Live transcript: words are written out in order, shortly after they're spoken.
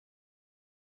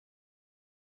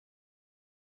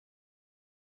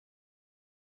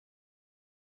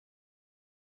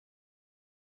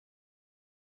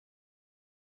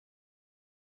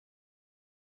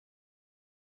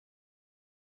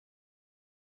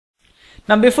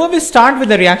Now before we start with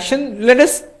the reaction, let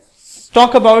us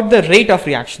talk about the rate of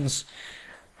reactions.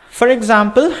 For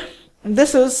example,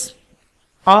 this is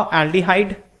our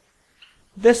aldehyde,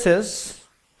 this is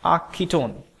our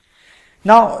ketone.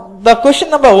 Now the question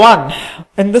number 1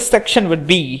 in this section would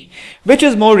be, which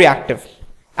is more reactive,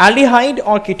 aldehyde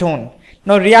or ketone?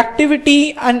 Now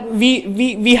reactivity, and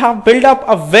we have built up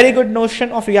a very good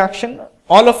notion of reaction.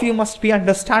 All of you must be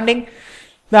understanding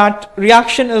that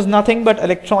reaction is nothing but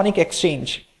electronic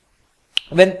exchange.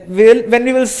 When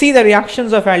we will see the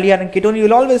reactions of aldehyde and ketone, you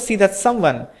will always see that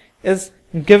someone is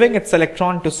giving its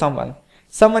electron to someone.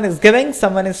 Someone is giving,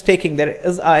 someone is taking. There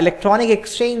is an electronic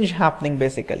exchange happening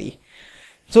basically.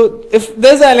 So if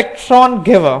there's an electron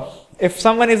giver, if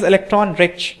someone is electron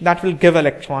rich, that will give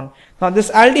electron. Now this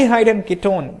aldehyde and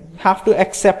ketone have to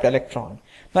accept electron.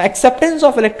 Now acceptance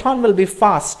of electron will be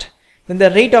fast, then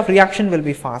the rate of reaction will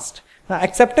be fast. Now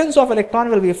acceptance of electron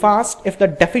will be fast if the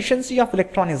deficiency of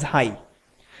electron is high.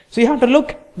 So you have to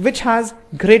look which has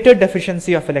greater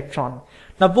deficiency of electron.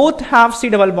 Now both have C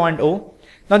double bond O.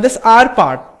 Now this R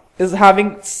part is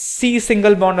having C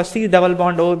single bond or C double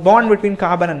bond O, bond between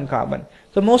carbon and carbon.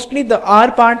 So mostly the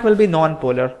R part will be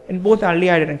non-polar in both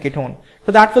aldehyde and ketone.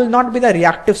 So that will not be the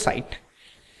reactive site.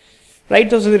 Right?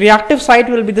 So the reactive site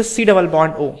will be the C double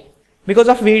bond O because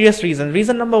of various reasons.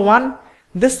 Reason number 1,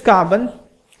 this carbon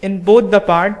in both the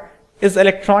part is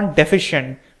electron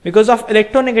deficient. Because of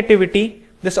electronegativity,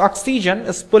 this oxygen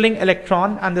is pulling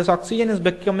electron and this oxygen is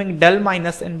becoming del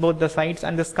minus in both the sides,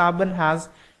 and this carbon has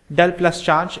del plus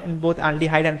charge in both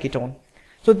aldehyde and ketone.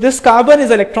 So this carbon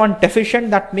is electron deficient,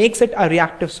 that makes it a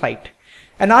reactive site.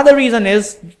 Another reason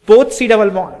is both C double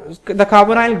bond, the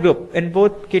carbonyl group in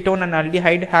both ketone and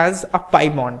aldehyde has a pi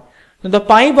bond. Now the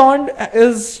pi bond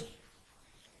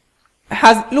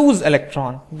has loose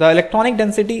electron. The electronic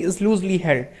density is loosely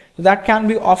held. So that can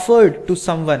be offered to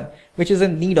someone which is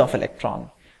in need of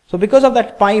electron. So because of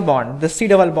that pi bond, the C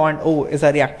double bond O is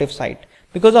a reactive site.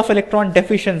 Because of electron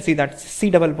deficiency, that C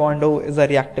double bond O is a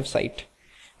reactive site.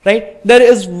 Right? There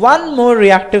is one more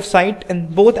reactive site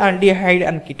in both aldehyde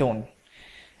and ketone.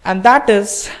 And that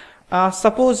is,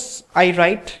 suppose I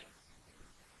write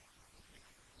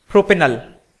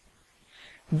propanol.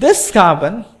 This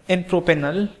carbon in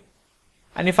propanol,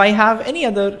 and if I have any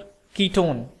other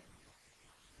ketone,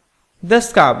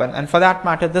 this carbon, and for that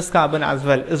matter this carbon as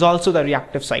well, is also the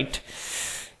reactive site.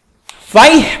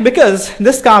 Why? Because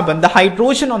this carbon, the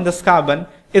hydrogen on this carbon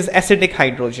is acidic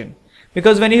hydrogen.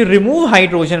 Because when you remove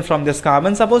hydrogen from this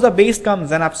carbon, suppose a base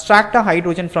comes and abstract a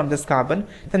hydrogen from this carbon,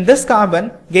 then this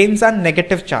carbon gains a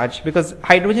negative charge because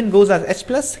hydrogen goes as H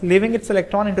plus, leaving its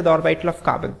electron into the orbital of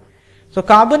carbon. So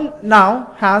carbon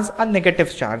now has a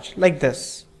negative charge like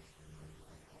this.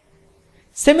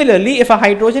 Similarly, if a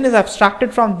hydrogen is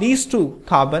abstracted from these two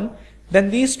carbon,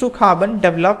 then these two carbon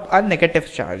develop a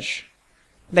negative charge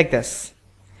like this.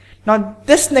 Now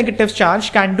this negative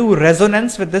charge can do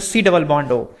resonance with this C double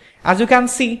bond O. As you can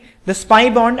see, this pi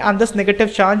bond and this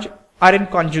negative charge are in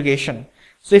conjugation.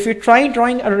 So if you try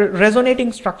drawing a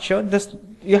resonating structure,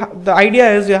 the idea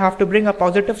is you have to bring a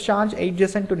positive charge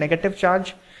adjacent to negative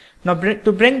charge. Now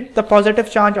to bring the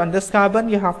positive charge on this carbon,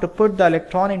 you have to put the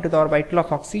electron into the orbital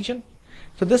of oxygen.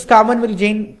 So this carbon will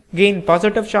gain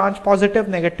positive charge, positive,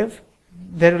 negative.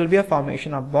 There will be a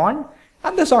formation of bond,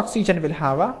 and this oxygen will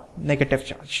have a negative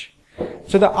charge.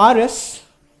 So the RS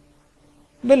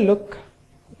will look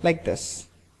like this.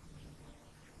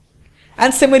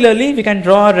 And similarly, we can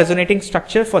draw a resonating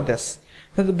structure for this.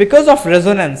 So because of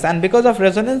resonance,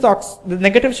 the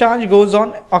negative charge goes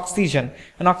on oxygen,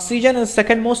 and oxygen is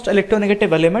second most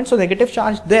electronegative element, so negative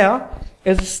charge there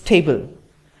is stable.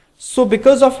 So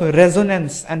because of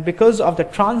resonance and because of the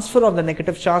transfer of the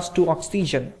negative charge to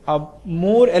oxygen, a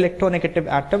more electronegative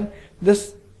atom,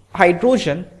 this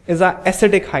hydrogen is an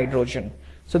acidic hydrogen.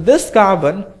 So this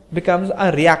carbon becomes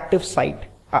a reactive site.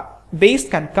 A base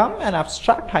can come and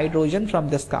abstract hydrogen from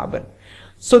this carbon.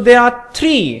 So there are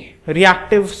 3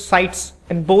 reactive sites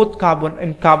in both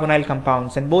carbonyl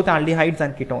compounds, in both aldehydes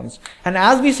and ketones. And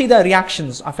as we see the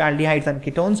reactions of aldehydes and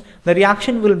ketones,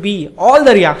 all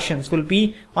the reactions will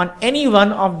be on any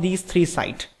one of these 3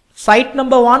 sites. Site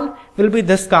number 1 will be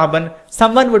this carbon.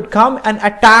 Someone would come and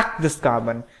attack this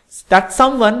carbon. That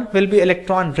someone will be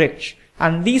electron rich,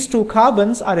 and these 2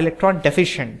 carbons are electron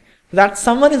deficient. That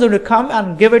someone is going to come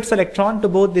and give its electron to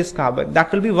both this carbon.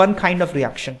 That will be one kind of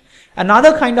reaction.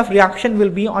 Another kind of reaction will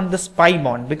be on this pi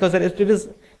bond, because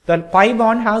the pi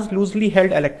bond has loosely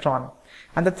held electron.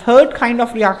 And the third kind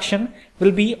of reaction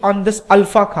will be on this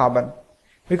alpha carbon,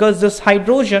 because this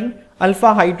hydrogen,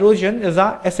 alpha hydrogen, is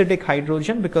a acidic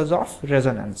hydrogen because of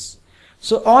resonance.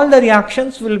 So all the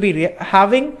reactions will be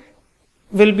having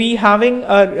will be having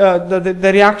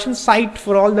the reaction site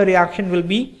for all the reaction will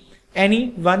be any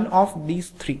one of these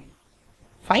three.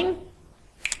 Fine?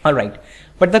 Alright.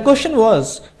 But the question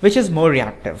was, which is more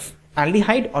reactive,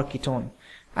 aldehyde or ketone?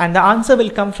 And the answer will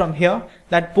come from here,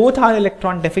 that both are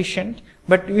electron deficient,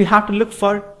 but we have to look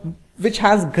for which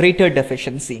has greater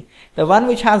deficiency. The one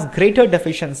which has greater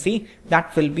deficiency,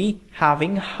 that will be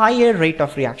having higher rate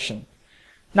of reaction.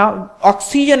 Now,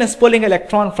 oxygen is pulling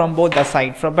electron from both the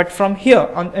sides, but from here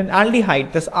in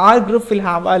aldehyde, this R group will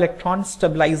have an electron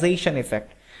stabilization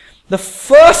effect. The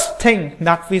first thing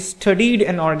that we studied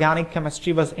in organic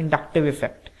chemistry was inductive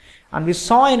effect. And we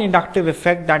saw in inductive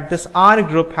effect that this R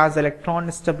group has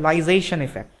electron stabilization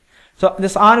effect. So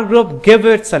this R group gives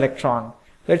its electron.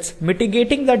 It's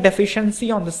mitigating the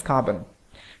deficiency on this carbon.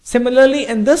 Similarly,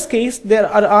 in this case, there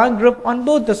are R group on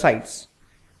both the sides.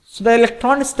 So the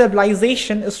electron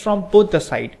stabilization is from both the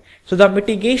sides. So the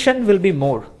mitigation will be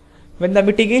more. When the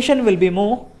mitigation will be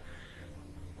more,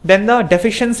 then the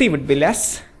deficiency would be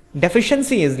less.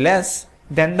 Deficiency is less,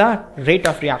 then the rate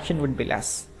of reaction would be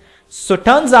less. So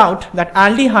turns out that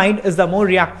aldehyde is the more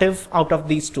reactive out of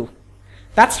these two.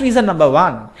 That's reason number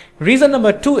one. Reason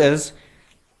number two is,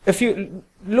 if you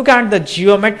look at the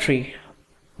geometry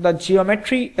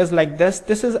is like this.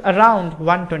 This is around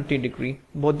 120 degree.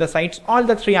 Both the sides, all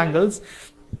the three angles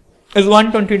is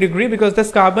 120 degree because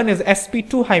this carbon is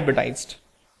sp2 hybridized.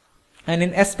 And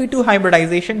in sp2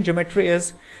 hybridization, geometry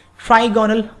is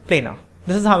trigonal planar.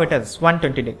 This is how it is,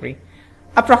 120 degree,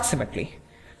 approximately.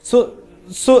 So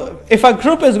if a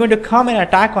group is going to come and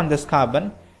attack on this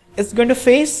carbon, it's going to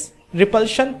face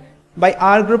repulsion by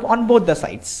R group on both the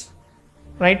sides,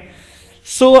 right?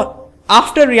 So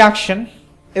after reaction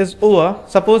is over,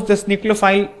 suppose this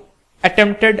nucleophile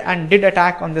attempted and did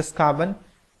attack on this carbon,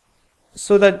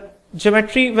 so the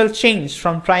geometry will change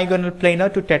from trigonal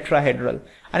planar to tetrahedral.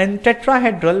 And in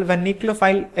tetrahedral, when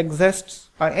nucleophile exists,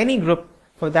 or any group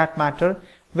for that matter,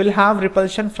 will have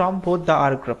repulsion from both the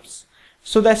R groups.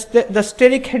 So the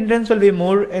steric hindrance will be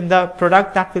more in the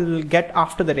product that we will get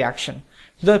after the reaction.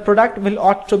 The product will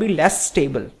ought to be less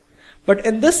stable. But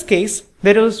in this case,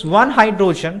 there is one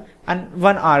hydrogen and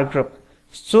one R group.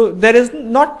 So there is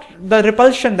not the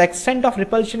repulsion, the extent of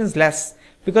repulsion is less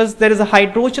because there is a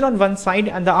hydrogen on one side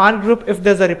and the R group, if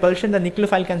there is a repulsion, the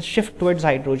nucleophile can shift towards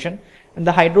hydrogen. And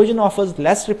the hydrogen offers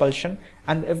less repulsion,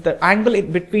 and if the angle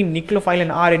between nucleophile and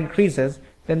R increases,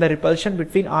 then the repulsion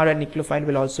between R and nucleophile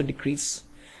will also decrease.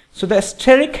 So the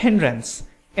steric hindrance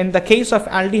in the case of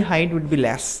aldehyde would be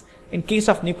less, in case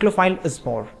of nucleophile is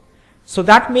more. So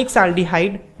that makes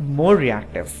aldehyde more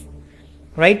reactive,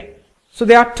 right? So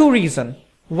there are two reasons.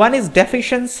 One is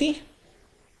deficiency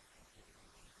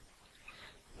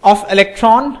of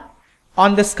electron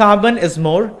on this carbon is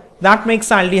more, that makes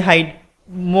aldehyde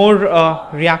more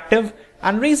reactive,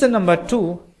 and reason number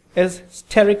two is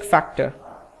steric factor.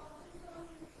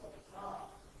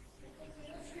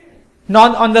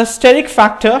 Now on the steric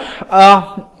factor,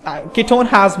 ketone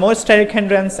has more steric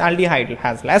hindrance, aldehyde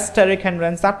has less steric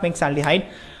hindrance, that makes aldehyde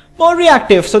more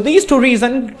reactive. So these two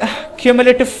reasons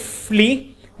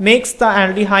cumulatively makes the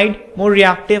aldehyde more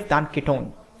reactive than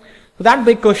ketone. So that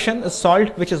big question is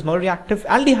solved, which is more reactive.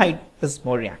 Aldehyde is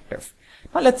more reactive.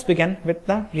 Now let's begin with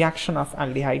the reaction of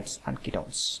aldehydes and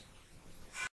ketones.